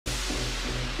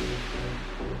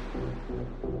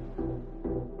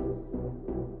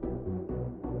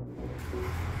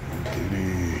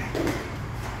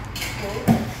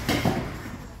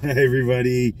Hey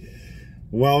everybody,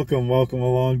 welcome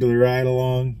along to the ride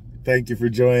along. Thank you for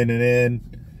joining in.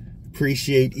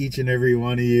 Appreciate each and every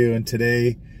one of you. And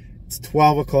today it's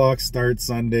 12 o'clock start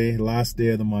Sunday, last day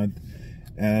of the month,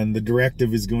 and the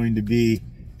directive is going to be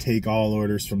take all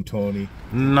orders from Tony.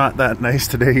 Not that nice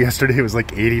today. Yesterday it was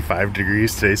like 85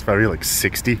 degrees. Today's probably like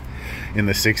 60, in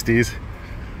the 60s.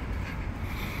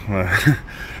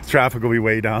 Traffic will be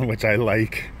way down, which I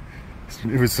like.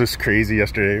 It was just crazy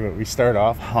yesterday, but we start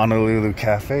off Honolulu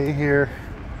Cafe here.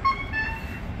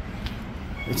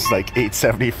 It's like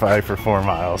 $8.75 for 4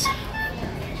 miles.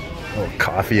 A little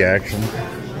coffee action.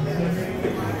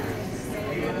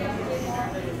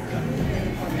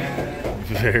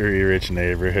 Very rich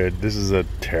neighborhood. This is a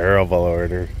terrible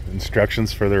order.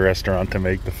 Instructions for the restaurant to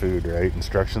make the food, right?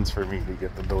 Instructions for me to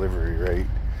get the delivery, right?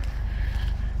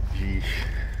 Geesh.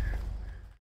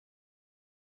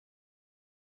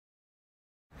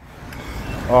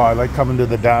 Oh, I like coming to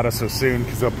the Dada so soon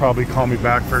because they'll probably call me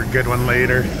back for a good one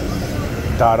later.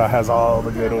 Dada has all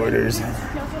the good orders.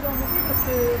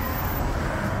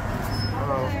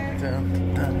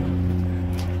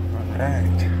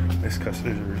 Alright, this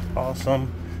customer is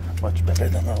awesome. Much better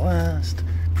than the last.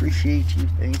 Appreciate you,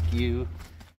 thank you.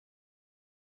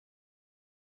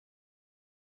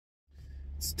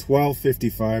 It's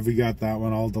 12:55. We got that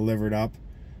one all delivered up.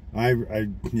 I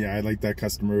like that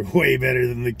customer way better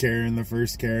than the Karen, the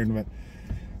first Karen. But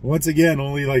once again,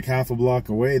 only like half a block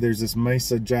away, there's this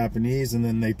Mesa Japanese, and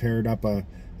then they paired up a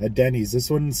Denny's. This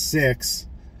one's 6,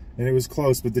 and it was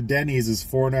close, but the Denny's is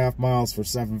 4.5 miles for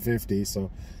 $7.50,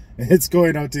 so it's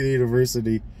going out to the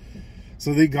university.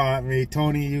 So they got me.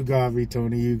 Tony, you got me.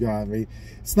 Tony, you got me.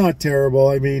 It's not terrible.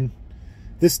 I mean,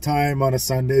 this time on a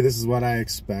Sunday, this is what I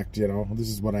expect, you know. This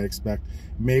is what I expect.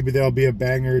 Maybe there'll be a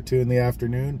banger or two in the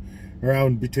afternoon,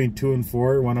 around between 2 and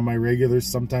 4. One of my regulars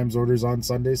sometimes orders on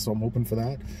Sundays, so I'm hoping for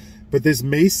that. But this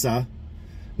Mesa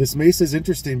is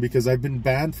interesting because I've been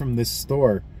banned from this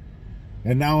store,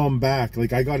 and now I'm back.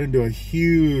 Like, I got into a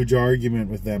huge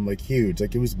argument with them, like huge.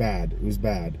 Like, it was bad. It was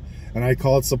bad. And I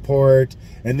called support,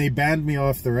 and they banned me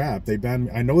off their app. They banned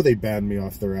me. I know they banned me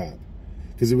off their app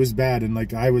because it was bad, and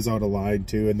like I was out of line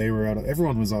too, and they were out of,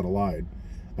 everyone was out of line.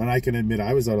 And I can admit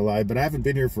I was out of line, but I haven't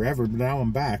been here forever, but now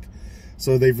I'm back.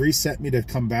 So they've reset me to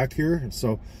come back here.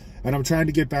 So, and I'm trying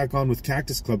to get back on with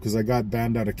Cactus Club because I got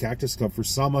banned out of Cactus Club for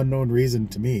some unknown reason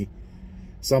to me.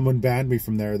 Someone banned me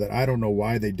from there that I don't know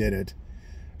why they did it.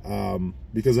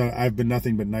 Because I've been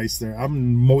nothing but nice there.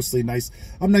 I'm mostly nice.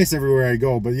 I'm nice everywhere I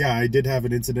go, but yeah, I did have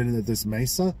an incident at this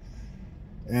Mesa,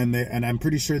 and I'm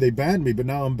pretty sure they banned me, but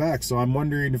now I'm back. So I'm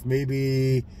wondering if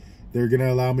maybe they're going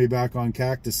to allow me back on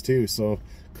Cactus too. So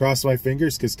cross my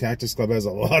fingers because Cactus Club has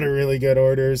a lot of really good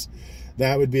orders.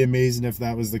 That would be amazing if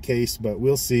that was the case, but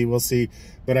we'll see. We'll see.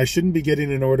 But I shouldn't be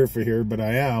getting an order for here, but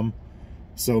I am.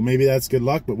 So maybe that's good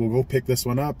luck, but we'll go pick this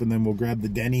one up, and then we'll grab the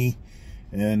Denny,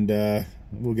 and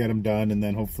we'll get them done, and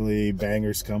then hopefully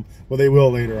bangers come. Well, they will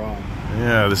later on.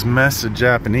 Yeah, this mess of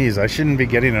Japanese. I shouldn't be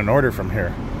getting an order from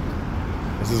here.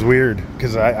 This is weird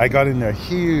because I got in a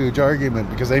huge argument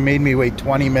because they made me wait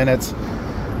 20 minutes.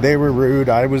 They were rude.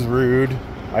 I was rude.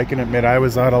 I can admit I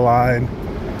was out of line.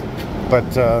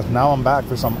 But now I'm back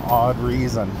for some odd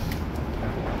reason.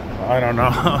 I don't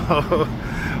know.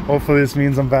 Hopefully this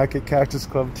means I'm back at Cactus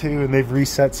Club too, and they've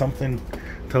reset something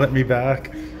to let me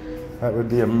back. That would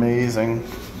be amazing.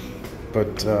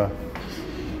 But, you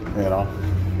know,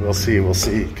 we'll see,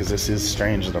 because this is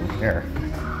strange that I'm here.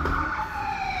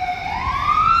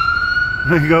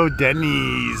 There you go,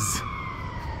 Denny's.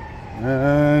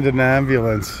 And an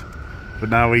ambulance. But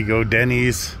now we go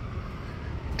Denny's.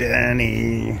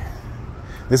 Denny.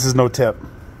 This is no tip.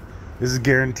 This is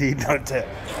guaranteed no tip.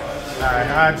 Alright,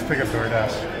 I just pick up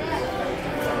Doordash.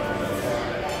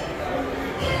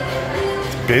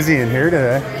 It's busy in here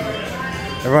today.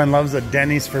 Everyone loves a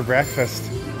Denny's for breakfast.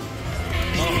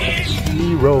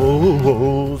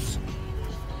 Heroes.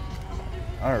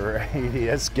 Alrighty,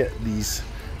 let's get these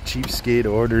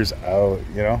cheapskate orders out,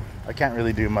 you know. I can't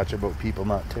really do much about people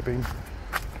not tipping.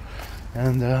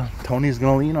 And Tony's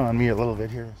gonna lean on me a little bit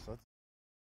here. So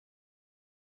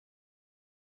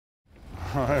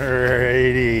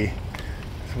alrighty.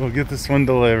 So we'll get this one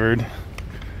delivered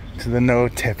to the no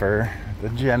tipper. The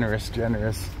generous,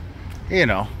 you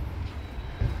know,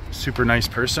 super nice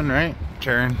person, right?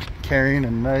 Caring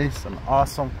and nice and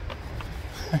awesome.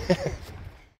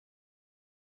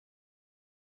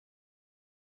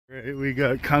 Right, we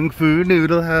got Kung Fu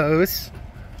Noodle House,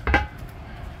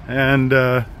 and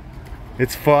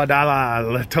It's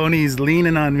 $4. Tony's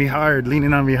leaning on me hard,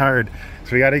 leaning on me hard.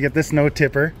 So we got to get this no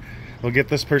tipper. We'll get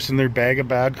this person their bag of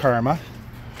bad karma.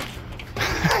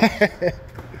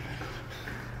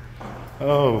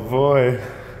 Oh boy.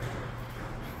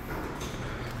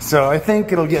 So I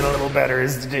think it'll get a little better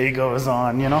as the day goes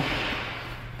on, you know.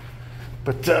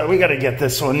 But we got to get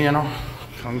this one, you know.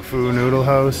 Kung Fu Noodle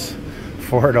House.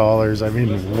 $4. I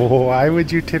mean, why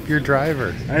would you tip your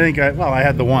driver? I think I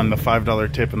had the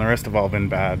 $5 tip, and the rest have all been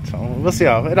bad. So we'll see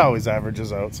how it always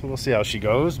averages out. So we'll see how she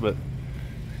goes. But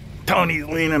Tony's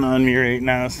leaning on me right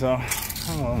now, so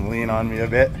I'll lean on me a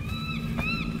bit.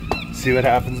 See what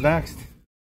happens next.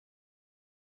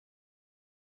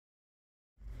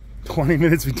 20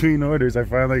 minutes between orders. I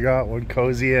finally got one.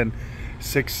 Cozy Inn,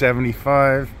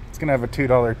 $6.75. It's gonna have a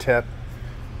 $2 tip,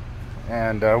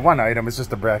 and one item is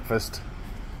just a breakfast.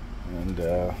 And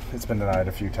it's been denied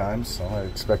a few times, so I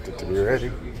expect it to be ready.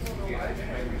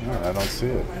 Oh, I don't see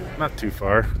it. Not too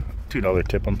far. $2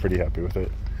 tip, I'm pretty happy with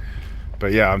it.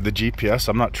 But yeah, the GPS,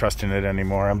 I'm not trusting it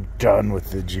anymore. I'm done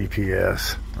with the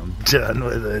GPS. I'm done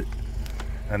with it.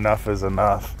 Enough is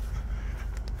enough.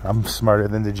 I'm smarter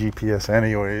than the GPS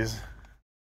anyways.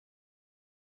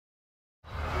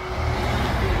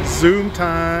 Zoom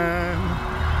time.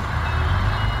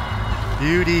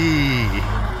 Beauty.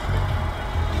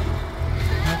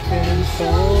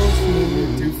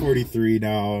 2:43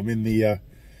 now. I'm in the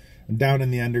I'm down in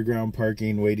the underground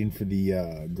parking waiting for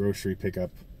the grocery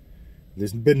pickup.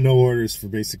 There's been no orders for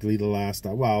basically the last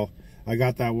well, I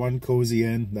got that one Cozy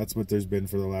Inn. That's what there's been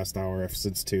for the last hour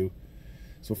since 2.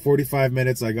 So 45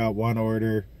 minutes I got one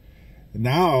order.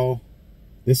 Now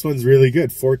this one's really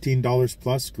good. $14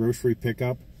 plus grocery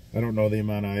pickup. I don't know the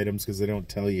amount of items because they don't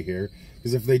tell you here.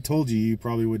 Because if they told you, you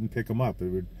probably wouldn't pick them up. It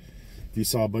would, if you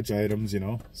saw a bunch of items, you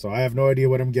know. So I have no idea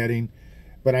what I'm getting,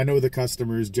 but I know the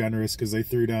customer is generous because they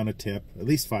threw down a tip, at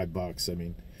least $5. I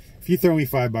mean, if you throw me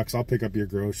 $5, I'll pick up your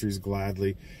groceries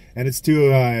gladly. And it's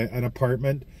to an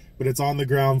apartment, but it's on the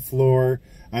ground floor.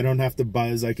 I don't have to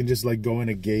buzz. I can just like go in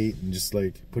a gate and just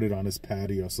like put it on his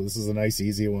patio. So this is a nice,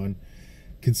 easy one.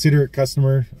 Considerate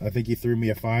customer. I think he threw me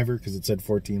a $5 because it said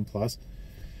 14 plus.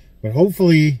 But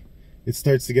hopefully it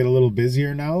starts to get a little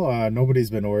busier now.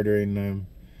 Nobody's been ordering.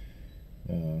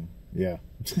 Yeah.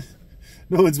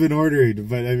 No one's been ordering,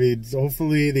 but I mean,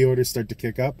 hopefully the orders start to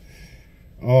kick up.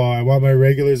 Oh, I want my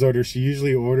regulars order. She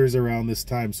usually orders around this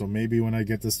time, so maybe when I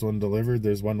get this one delivered,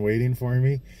 there's one waiting for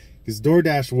me. Because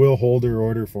Doordash will hold her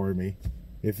order for me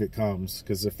if it comes.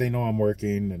 Because if they know I'm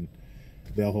working, and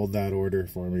they'll hold that order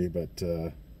for me. But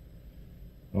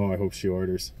oh, I hope she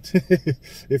orders.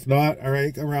 If not, all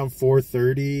right, around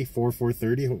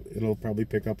 4:30, it'll probably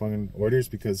pick up on orders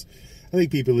because I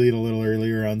think people eat a little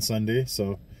earlier on Sunday.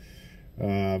 So,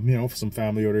 you know, some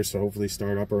family orders, so hopefully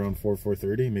start up around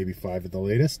 4:30, maybe 5 at the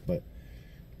latest. But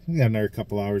we got another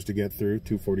couple hours to get through,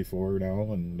 2:44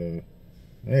 now, and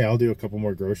hey, I'll do a couple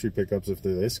more grocery pickups if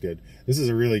they're this good. This is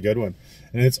a really good one,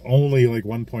 and it's only like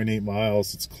 1.8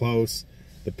 miles. It's close.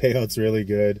 The payout's really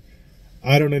good.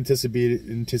 I don't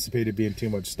anticipate it being too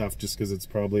much stuff just because it's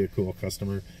probably a cool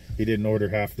customer. He didn't order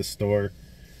half the store.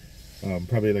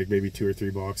 Probably like maybe 2 or 3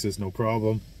 boxes, no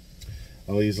problem.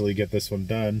 I'll easily get this one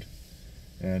done.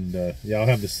 And yeah, I'll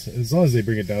have this, as long as they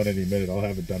bring it down any minute, I'll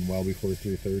have it done well before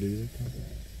 3:30.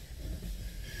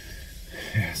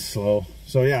 Yeah, slow.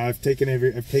 So yeah, I've taken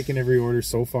every order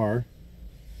so far.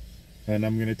 And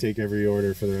I'm gonna take every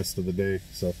order for the rest of the day.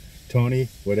 So Tony,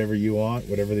 whatever you want,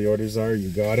 whatever the orders are, you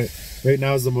got it. Right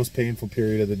now is the most painful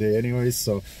period of the day anyways,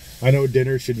 so I know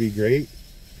dinner should be great,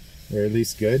 or at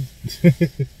least good.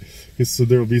 So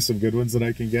there will be some good ones that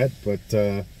I can get, but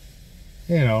you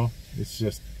know, it's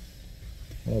just,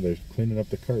 oh, they're cleaning up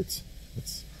the carts.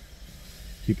 It's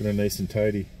keeping it nice and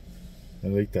tidy. I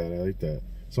like that, I like that.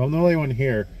 So I'm the only one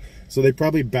here, so they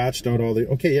probably batched out all the,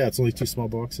 okay, yeah, it's only 2 small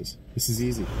boxes. This is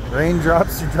easy.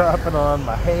 Raindrops are dropping on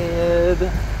my head.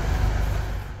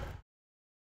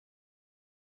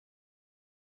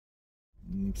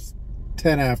 It's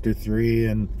 10 after 3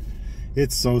 and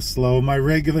it's so slow. My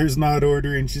regular's not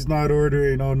ordering. She's not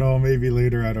ordering. Oh no, maybe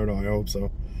later. I don't know. I hope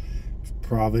so.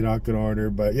 Probably not gonna order,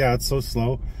 but yeah, it's so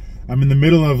slow. I'm in the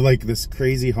middle of like this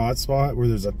crazy hot spot where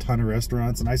there's a ton of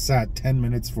restaurants, and I sat 10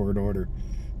 minutes for an order.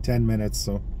 10 minutes,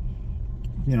 so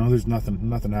you know, there's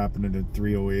nothing happening at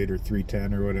 3:08 or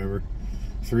 3:10 or whatever.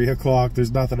 3 o'clock,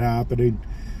 there's nothing happening.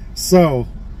 So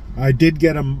I did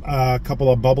get a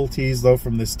couple of bubble teas though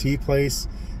from this tea place.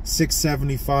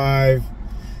 $6.75.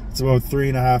 It's about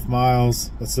 3.5 miles.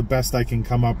 That's the best I can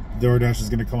come up. Doordash is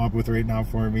going to come up with right now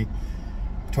for me.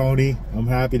 Tony, I'm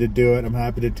happy to do it. I'm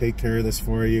happy to take care of this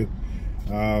for you.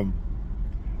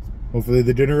 hopefully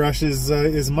the dinner rush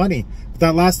is money. But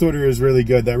that last order is really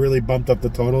good. That really bumped up the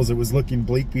totals. It was looking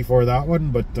bleak before that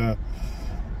one, but that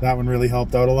one really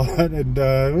helped out a lot. And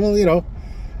well, you know,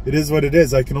 it is what it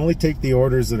is. I can only take the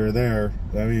orders that are there.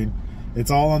 I mean, it's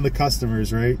all on the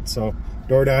customers, right? So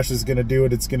Doordash is going to do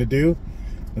what it's going to do,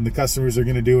 and the customers are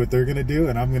going to do what they're going to do,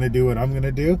 and I'm going to do what I'm going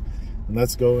to do. And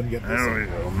let's go and get this. There we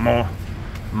go.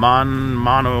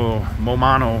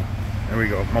 Momano. There we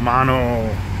go.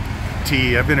 Momano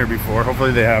tea. I've been here before.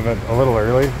 Hopefully they have it a little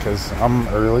early because I'm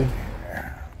early.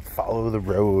 Follow the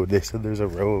road. They said there's a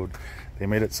road. They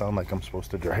made it sound like I'm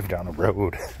supposed to drive down a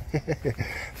road.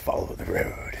 Follow the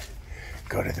road.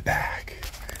 Go to the back.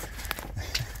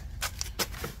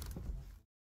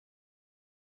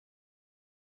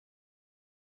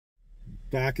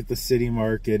 Back at the city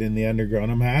market in the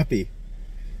underground. I'm happy.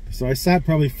 So I sat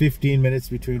probably 15 minutes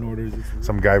between orders.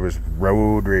 Some guy was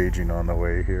road raging on the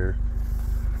way here.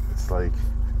 It's like,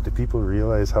 do people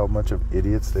realize how much of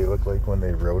idiots they look like when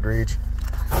they road rage?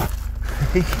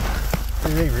 Do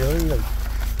they really? Like,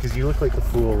 because you look like a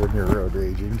fool when you're road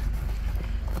raging.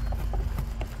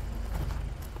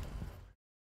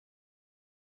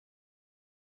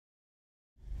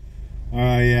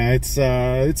 Yeah,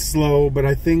 it's slow, but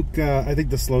I think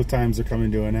the slow times are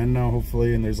coming to an end now,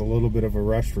 hopefully, and there's a little bit of a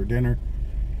rush for dinner.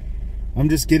 I'm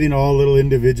just getting all little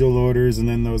individual orders and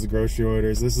then those grocery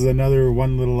orders. This is another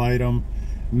one little item.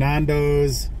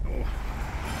 Nando's.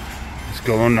 Let's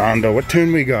go on Nando. What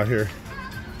tune we got here?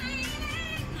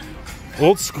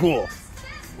 Old school.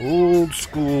 Old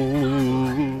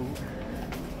school.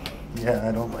 Yeah,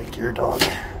 I don't like your dog.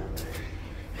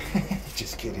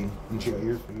 Just kidding. Enjoy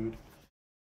your food.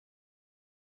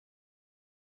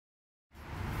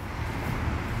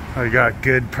 I got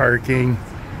good parking.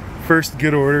 First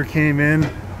good order came in.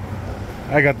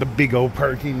 I got the big old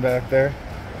parking back there.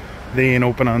 They ain't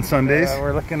open on Sundays.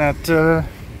 We're looking at, it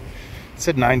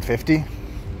said $9.50.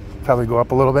 Probably go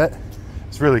up a little bit.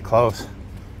 It's really close.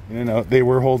 You know, they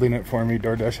were holding it for me.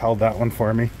 Doordash held that one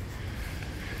for me.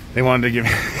 They wanted to give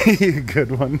me a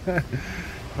good one.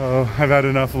 Oh, I've had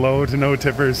enough low to no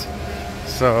tippers.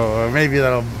 So maybe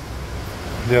they'll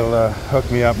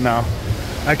hook me up now.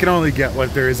 I can only get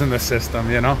what there is in the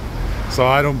system, you know? So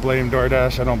I don't blame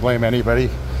Doordash. I don't blame anybody.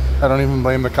 I don't even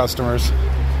blame the customers.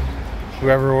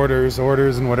 Whoever orders,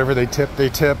 and whatever they tip, they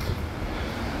tip.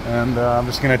 And I'm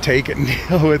just gonna take it and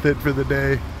deal with it for the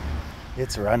day.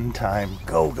 It's run time.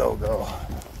 Go, go, go.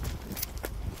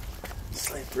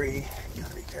 Slippery. You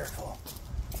gotta be careful.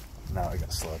 Now I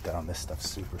gotta slow it down. This stuff's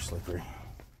super slippery.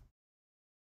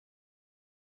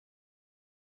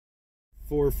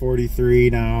 4:43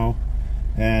 now.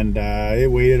 And it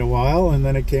waited a while, and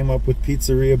then it came up with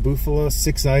Pizzeria Buffalo,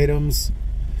 6 items.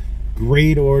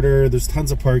 Great order. There's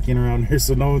tons of parking around here,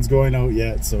 so no one's going out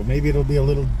yet. So maybe it'll be a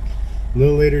little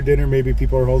later dinner. Maybe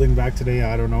people are holding back today.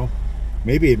 I don't know.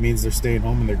 Maybe it means they're staying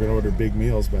home and they're going to order big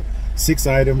meals. But 6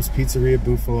 items, Pizzeria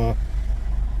Buffalo.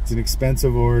 It's an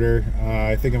expensive order.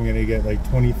 I think I'm going to get like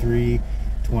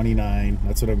 $23.29.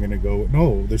 That's what I'm going to go with.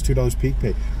 No, there's $2 peak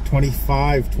pay.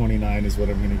 $25.29 is what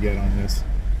I'm going to get on this,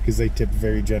 because they tip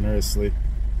very generously.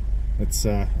 Let's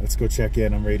go check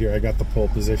in. I'm right here. I got the pole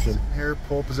position. Here,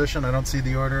 pole position. I don't see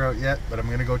the order out yet, but I'm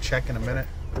gonna go check in a minute.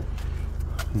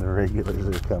 The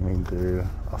regulars are coming through.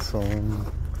 Awesome.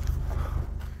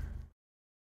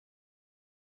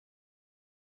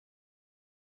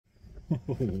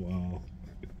 Oh wow.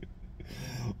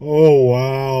 Oh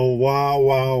wow, wow,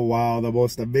 wow, wow. The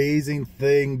most amazing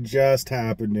thing just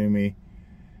happened to me.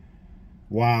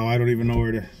 Wow, I don't even know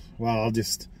where to, well, I'll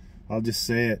just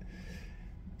say it.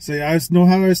 So yeah, know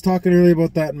how I was talking earlier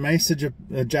about that message of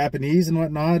Japanese and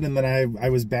whatnot, and then I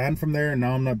was banned from there, and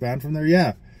now I'm not banned from there.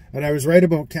 Yeah, and I was right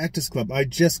about Cactus Club. I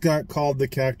just got called the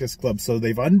Cactus Club, so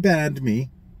they've unbanned me.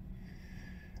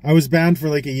 I was banned for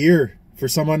like a year for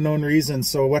some unknown reason.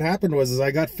 So what happened was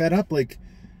I got fed up like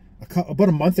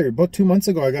about 2 months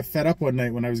ago. I got fed up one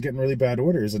night when I was getting really bad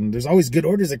orders, and there's always good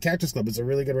orders at Cactus Club. It's a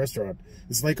really good restaurant.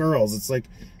 It's like Earl's. It's like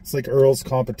Earl's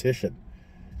competition.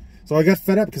 So I got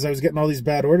fed up because I was getting all these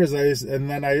bad orders, and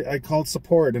then I called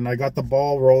support, and I got the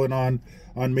ball rolling on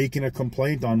making a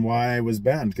complaint on why I was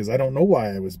banned, because I don't know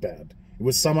why I was banned. It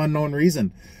was some unknown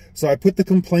reason. So I put the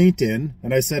complaint in,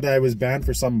 and I said I was banned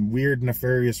for some weird,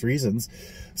 nefarious reasons.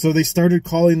 So they started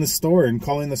calling the store,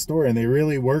 and they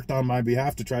really worked on my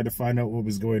behalf to try to find out what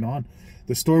was going on.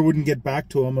 The store wouldn't get back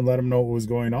to them and let them know what was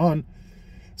going on.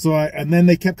 So and then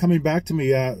they kept coming back to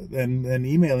me and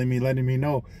emailing me, letting me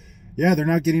know, yeah, they're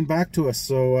not getting back to us,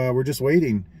 so we're just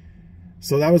waiting.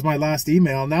 So that was my last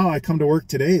email. Now I come to work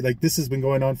today. Like, this has been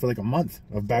going on for like a month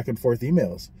of back and forth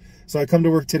emails. So I come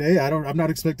to work today. I'm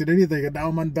not expecting anything, and now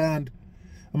I'm unbanned.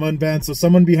 I'm unbanned. So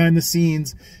someone behind the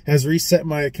scenes has reset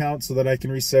my account so that I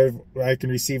can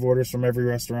receive orders from every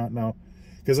restaurant now.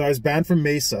 Because I was banned from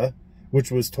Mesa,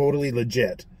 which was totally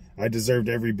legit. I deserved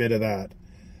every bit of that.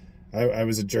 I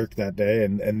was a jerk that day,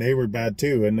 and they were bad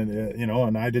too, and you know,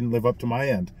 and I didn't live up to my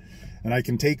end, and I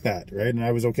can take that, right? And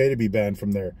I was okay to be banned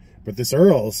from there. But this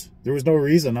Earl's, there was no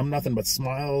reason. I'm nothing but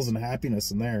smiles and happiness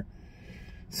in there.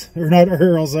 Or not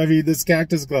Earl's, I mean this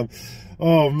Cactus Club.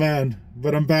 Oh man,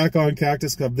 but I'm back on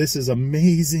Cactus Club. This is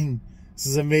amazing. This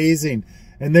is amazing.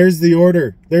 And there's the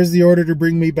order. There's the order to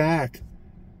bring me back.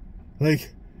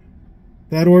 Like,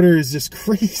 that order is just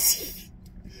crazy.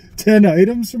 10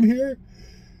 items from here?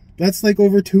 That's like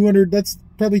over 200, that's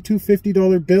probably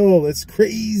 $250 bill. That's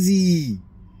crazy.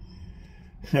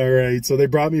 All right, so they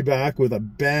brought me back with a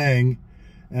bang,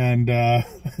 and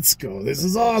let's go. This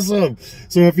is awesome.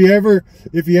 So if you ever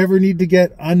need to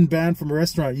get unbanned from a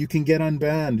restaurant, you can get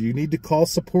unbanned. You need to call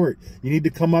support. You need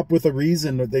to come up with a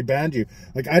reason that they banned you.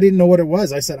 Like, I didn't know what it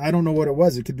was. I said, I don't know what it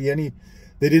was. It could be any...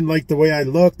 They didn't like the way I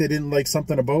look. They didn't like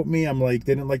something about me. I'm like,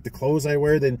 they didn't like the clothes I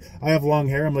wear. Then I have long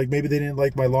hair. I'm like, maybe they didn't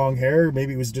like my long hair.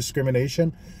 Maybe it was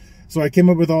discrimination. So I came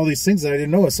up with all these things that I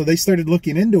didn't know. So they started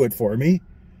looking into it for me.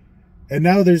 And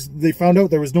now they found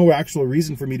out there was no actual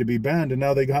reason for me to be banned. And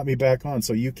now they got me back on.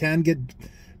 So you can get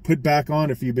put back on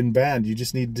if you've been banned. You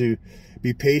just need to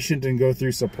be patient and go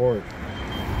through support.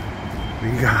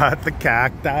 We got the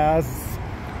cactus.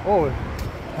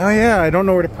 Oh yeah, I don't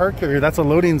know where to park here. That's a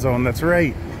loading zone, that's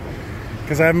right.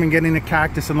 Because I haven't been getting a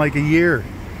cactus in like a year.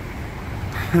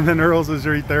 And then Earl's is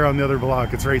right there on the other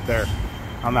block. It's right there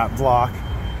on that block.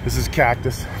 This is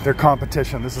Cactus, their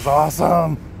competition. This is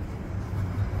awesome.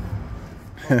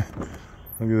 Look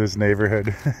at this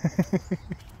neighborhood.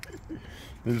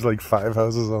 There's like 5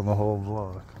 houses on the whole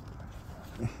block.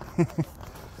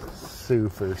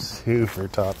 Super, super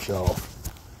top shelf.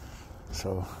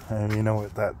 So, and you know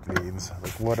what that means.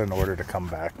 Like, what an order to come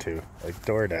back to. Like,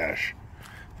 Doordash,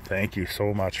 thank you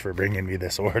so much for bringing me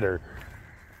this order.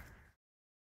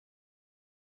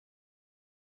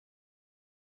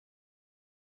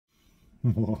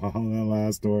 Wow, that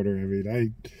last order, I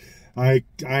mean, I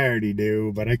already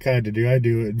knew, but I kind of do. I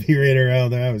do it. Be right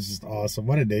around there. That was just awesome.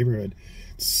 What a neighborhood.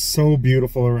 It's so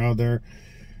beautiful around there.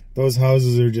 Those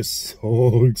houses are just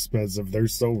so expensive. They're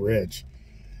so rich.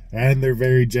 And they're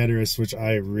very generous, which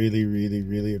I really, really,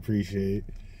 really appreciate.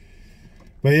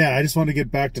 But yeah, I just want to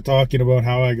get back to talking about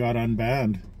how I got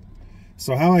unbanned.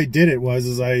 So how I did it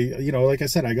was, you know, like I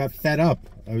said, I got fed up.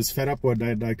 I was fed up one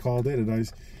night and I called in and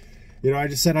I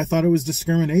just said I thought it was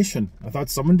discrimination. I thought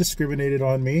someone discriminated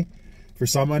on me for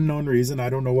some unknown reason. I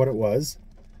don't know what it was.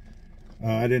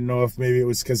 I didn't know if maybe it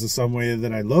was because of some way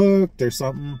that I looked or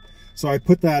something. So I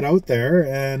put that out there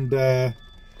and...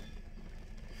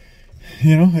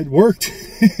 you know, it worked.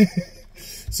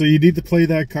 So you need to play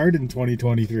that card in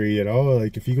 2023, you know,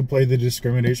 like if you can play the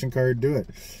discrimination card, do it.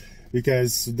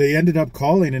 Because they ended up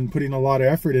calling and putting a lot of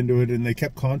effort into it, and they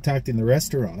kept contacting the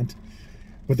restaurant.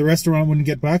 But the restaurant wouldn't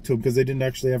get back to them because they didn't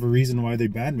actually have a reason why they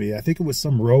banned me. I think it was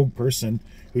some rogue person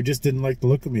who just didn't like the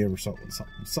look of me or something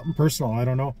personal, I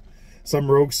don't know. Some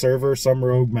rogue server, some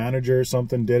rogue manager or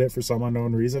something did it for some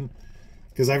unknown reason.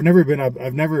 Because I've never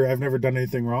done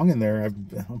anything wrong in there.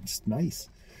 I'm just nice.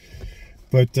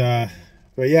 But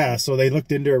yeah, so they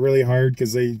looked into it really hard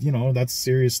because they, you know, that's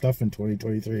serious stuff in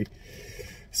 2023.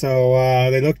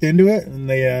 So they looked into it and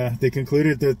they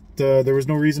concluded that there was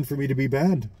no reason for me to be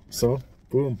banned. So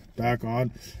boom, back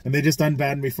on. And they just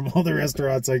unbanned me from all the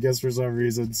restaurants, I guess, for some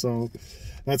reason. So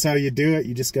that's how you do it.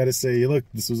 You just got to say, look,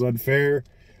 this was unfair.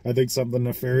 I think something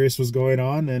nefarious was going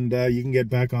on, and you can get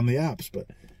back on the apps. But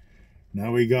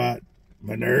now we got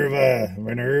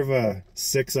Minerva,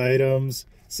 6 items.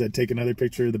 Said take another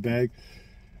picture of the bag.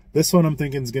 This one I'm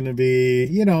thinking is going to be,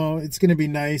 you know, it's going to be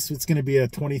nice. It's going to be a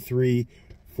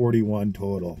 23.41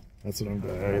 total. That's what I'm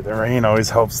doing. The rain always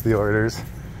helps the orders.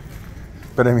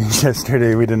 But I mean,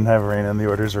 yesterday we didn't have rain and the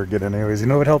orders were good anyways. You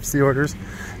know what helps the orders?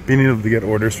 Being able to get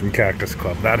orders from Cactus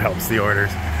Club. That helps the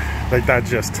orders. Like, that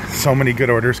just, so many good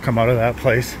orders come out of that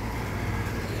place.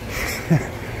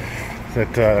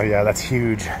 Yeah, that's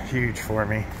huge for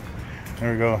me.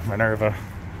 There we go, Minerva,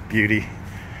 beauty.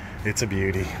 It's a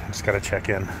beauty. Just gotta check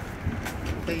in.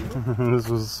 This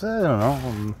was, I don't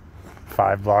know,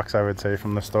 5 blocks I would say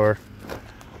from the store.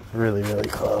 Really, really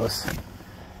close.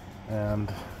 And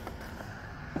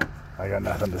I got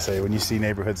nothing to say. When you see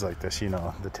neighborhoods like this, you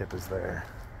know the tip is there.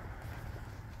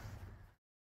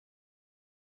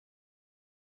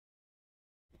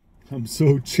 I'm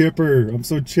so chipper. I'm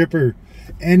so chipper.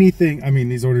 Anything. I mean,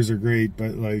 these orders are great,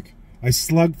 but like, I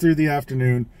slugged through the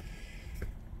afternoon.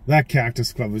 That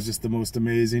Cactus Club was just the most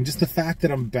amazing. Just the fact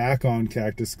that I'm back on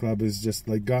Cactus Club is just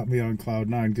like got me on cloud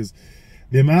nine, because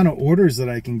the amount of orders that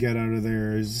I can get out of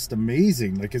there is just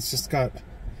amazing. Like, it's just got,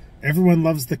 everyone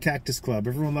loves the Cactus Club.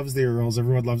 Everyone loves the Earls.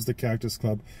 Everyone loves the Cactus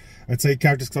Club. I'd say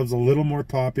Cactus Club's a little more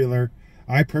popular.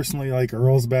 I personally like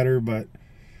Earls better, but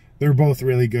they're both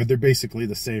really good. They're basically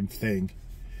the same thing.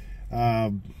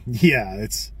 Yeah,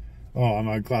 it's, oh, I'm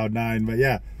on cloud nine, but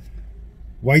yeah.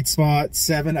 White Spot,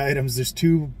 7 items. There's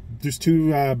two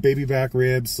baby back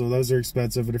ribs, so those are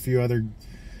expensive, and a few other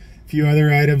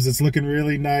items. It's looking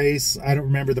really nice. I don't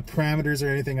remember the parameters or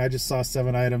anything. I just saw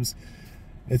 7 items.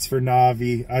 It's for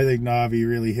Navi. I think Navi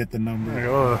really hit the number.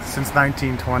 Oh, since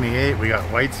 1928, we got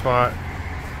White Spot.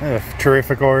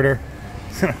 Terrific order.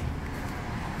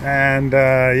 And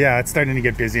yeah, it's starting to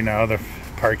get busy now. The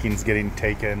parking's getting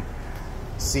taken.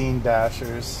 Scene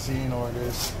dashers, scene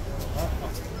orders.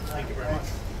 Thank you very much.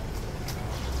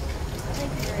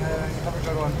 Have a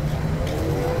good one.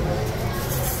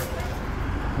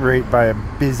 Right by a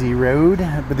busy road,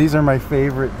 but these are my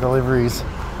favorite deliveries.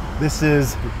 This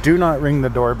is do not ring the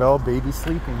doorbell, baby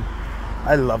sleeping.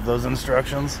 I love those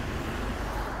instructions.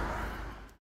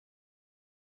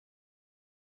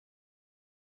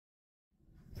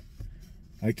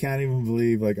 I can't even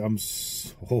believe, like, I'm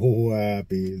so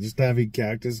happy just having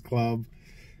Cactus Club.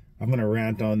 I'm gonna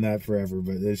rant on that forever,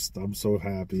 but I'm so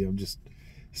happy. I'm just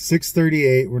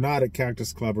 6:38. We're not at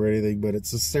Cactus Club or anything, but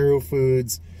it's Acero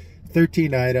Foods.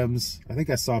 13 items. I think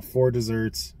I saw 4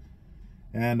 desserts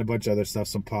and a bunch of other stuff,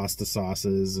 some pasta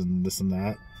sauces and this and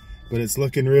that. But it's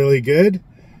looking really good,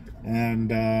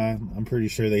 and I'm pretty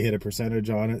sure they hit a percentage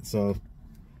on it, so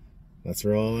let's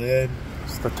roll in.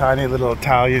 Just a tiny little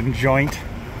Italian joint.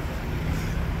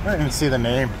 I don't even see the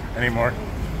name anymore.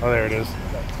 Oh, there it is.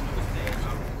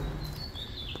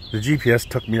 The GPS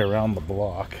took me around the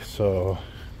block, so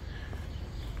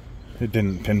it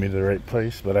didn't pin me to the right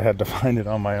place, but I had to find it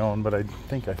on my own, but I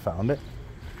think I found it.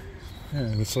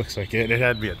 Yeah, this looks like it. It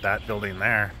had to be at that building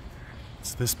there.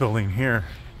 It's this building here.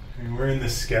 And we're in the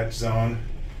sketch zone.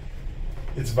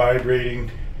 It's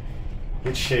vibrating.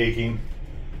 It's shaking.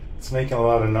 It's making a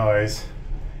lot of noise.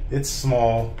 It's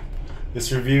small.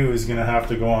 This review is gonna have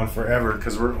to go on forever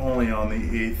because we're only on the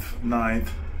 8th, 9th,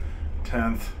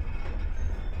 10th.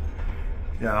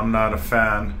 Yeah, I'm not a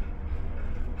fan.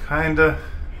 Kinda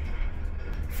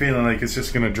feeling like it's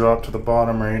just gonna drop to the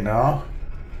bottom right now.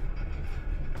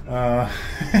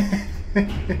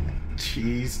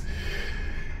 Jeez.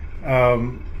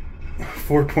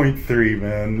 4.3,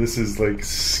 man. This is like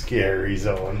scary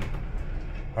zone.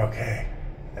 Okay.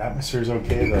 The atmosphere's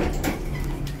okay though.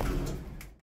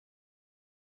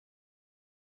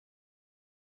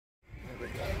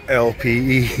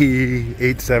 LPE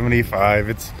 875.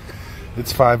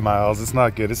 It's 5 miles. It's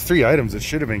not good. It's 3 items. It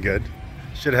should have been good.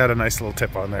 Should have had a nice little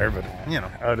tip on there, but you know,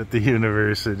 out at the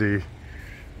university,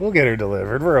 we'll get her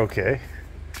delivered. We're okay.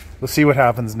 We'll see what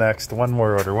happens next. One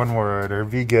more order.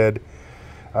 Be good.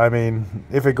 I mean,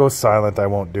 if it goes silent, I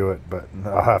won't do it, but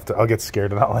I'll get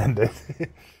scared and I'll end it.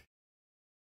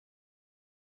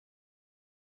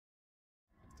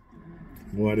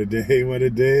 What a day, what a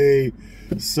day.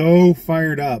 So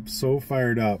fired up, so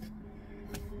fired up.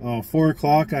 4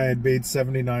 o'clock, I had made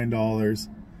 $79.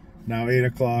 Now 8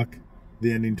 o'clock,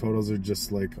 the ending totals are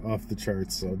just like off the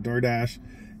charts. So Doordash,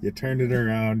 you turned it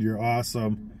around. You're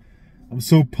awesome. I'm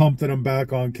so pumped that I'm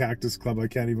back on Cactus Club. I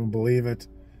can't even believe it.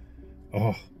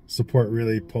 Oh, support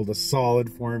really pulled a solid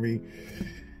for me.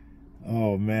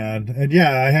 Oh man. And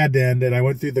yeah, I had to end it. I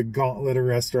went through the gauntlet of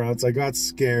restaurants. I got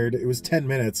scared. It was 10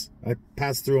 minutes. I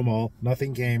passed through them all.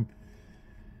 Nothing came.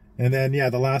 And then, yeah,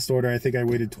 the last order I think I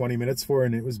waited 20 minutes for,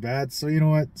 and it was bad. So you know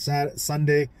what?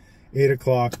 Sunday, 8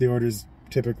 o'clock, the orders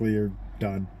typically are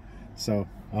done. So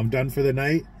I'm done for the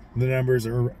night. The numbers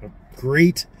are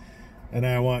great, and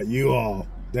I want you all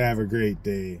to have a great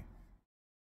day.